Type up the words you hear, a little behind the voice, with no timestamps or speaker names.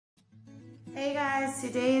Hey guys,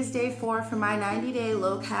 today is day 4 for my 90-day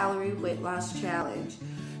low-calorie weight loss challenge.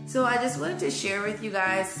 So I just wanted to share with you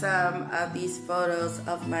guys some of these photos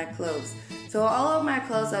of my clothes. So all of my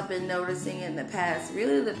clothes I've been noticing in the past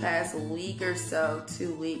week or so,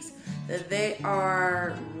 2 weeks, that they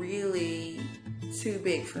are really too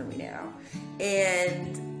big for me now.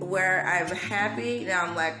 And where I'm happy, now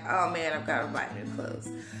I'm like, oh man, I've got to buy new clothes.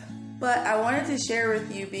 But I wanted to share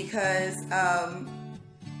with you because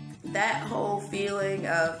that whole feeling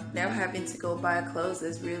of now having to go buy clothes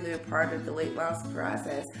is really a part of the weight loss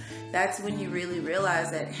process. That's when you really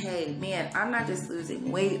realize that, hey, man, I'm not just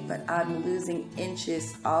losing weight, but I'm losing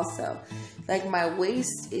inches also. Like my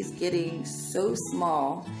waist is getting so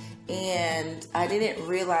small, and I didn't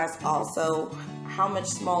realize also how much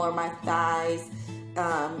smaller my thighs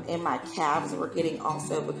and my calves were getting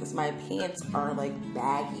also because my pants are like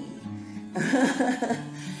baggy.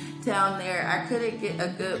 Down there, I couldn't get a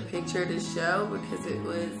good picture to show because it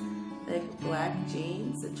was like black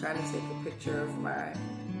jeans, and trying to take a picture of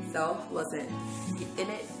myself wasn't in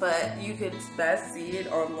it, but you could best see it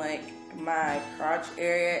on like my crotch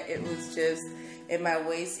area. It was just in my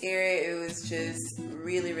waist area, it was just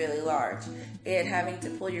really, really large. And having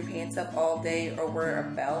to pull your pants up all day or wear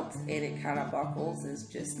a belt and it kind of buckles is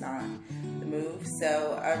just not the move.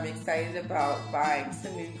 So I'm excited about buying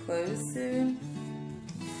some new clothes soon.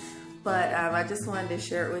 But I just wanted to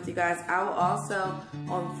share it with you guys. I will also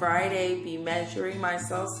on Friday be measuring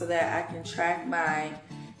myself so that I can track my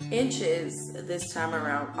inches this time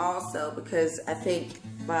around also, because I think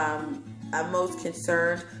I'm most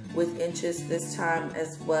concerned with inches this time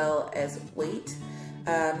as well as weight,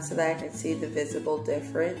 so that I can see the visible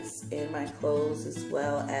difference in my clothes as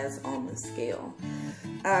well as on the scale.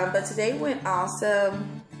 But today went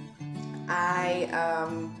awesome. I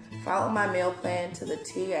followed my meal plan to the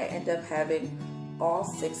T. I ended up having all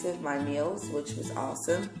 6 of my meals, which was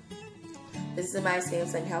awesome. This is my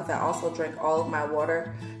Samsung Health. I also drank all of my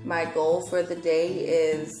water. My goal for the day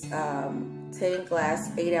is 10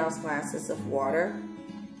 8-ounce glasses of water,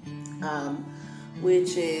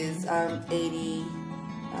 which is 80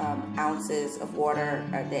 ounces of water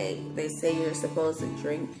a day. They say you're supposed to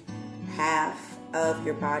drink half of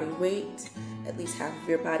your body weight, at least half of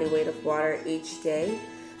your body weight of water each day.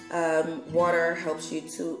 Water helps you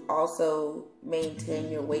to also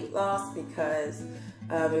maintain your weight loss because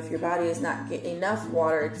if your body is not getting enough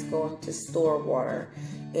water, it's going to store water.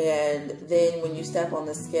 And then when you step on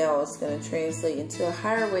the scale, it's going to translate into a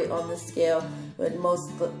higher weight on the scale, but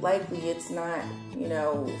most likely it's not,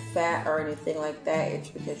 fat or anything like that. It's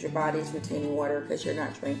because your body is retaining water because you're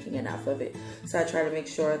not drinking enough of it. So I try to make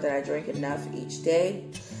sure that I drink enough each day.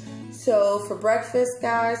 So for breakfast,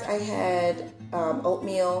 guys, I had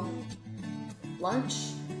oatmeal.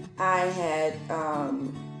 Lunch, I had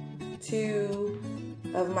 2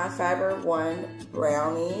 of my Fiber One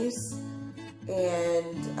brownies,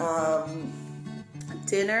 and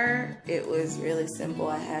dinner, it was really simple.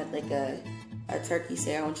 I had like a turkey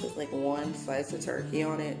sandwich with like 1 slice of turkey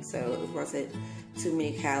on it, so it wasn't too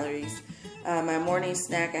many calories. My morning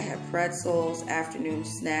snack, I had pretzels. Afternoon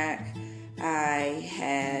snack, I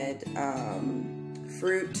had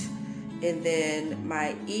fruit. And then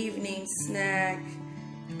my evening snack,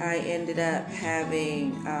 I ended up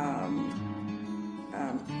having an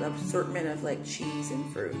assortment of like cheese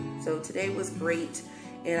and fruit. So today was great,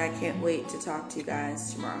 and I can't wait to talk to you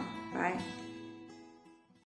guys tomorrow. Bye.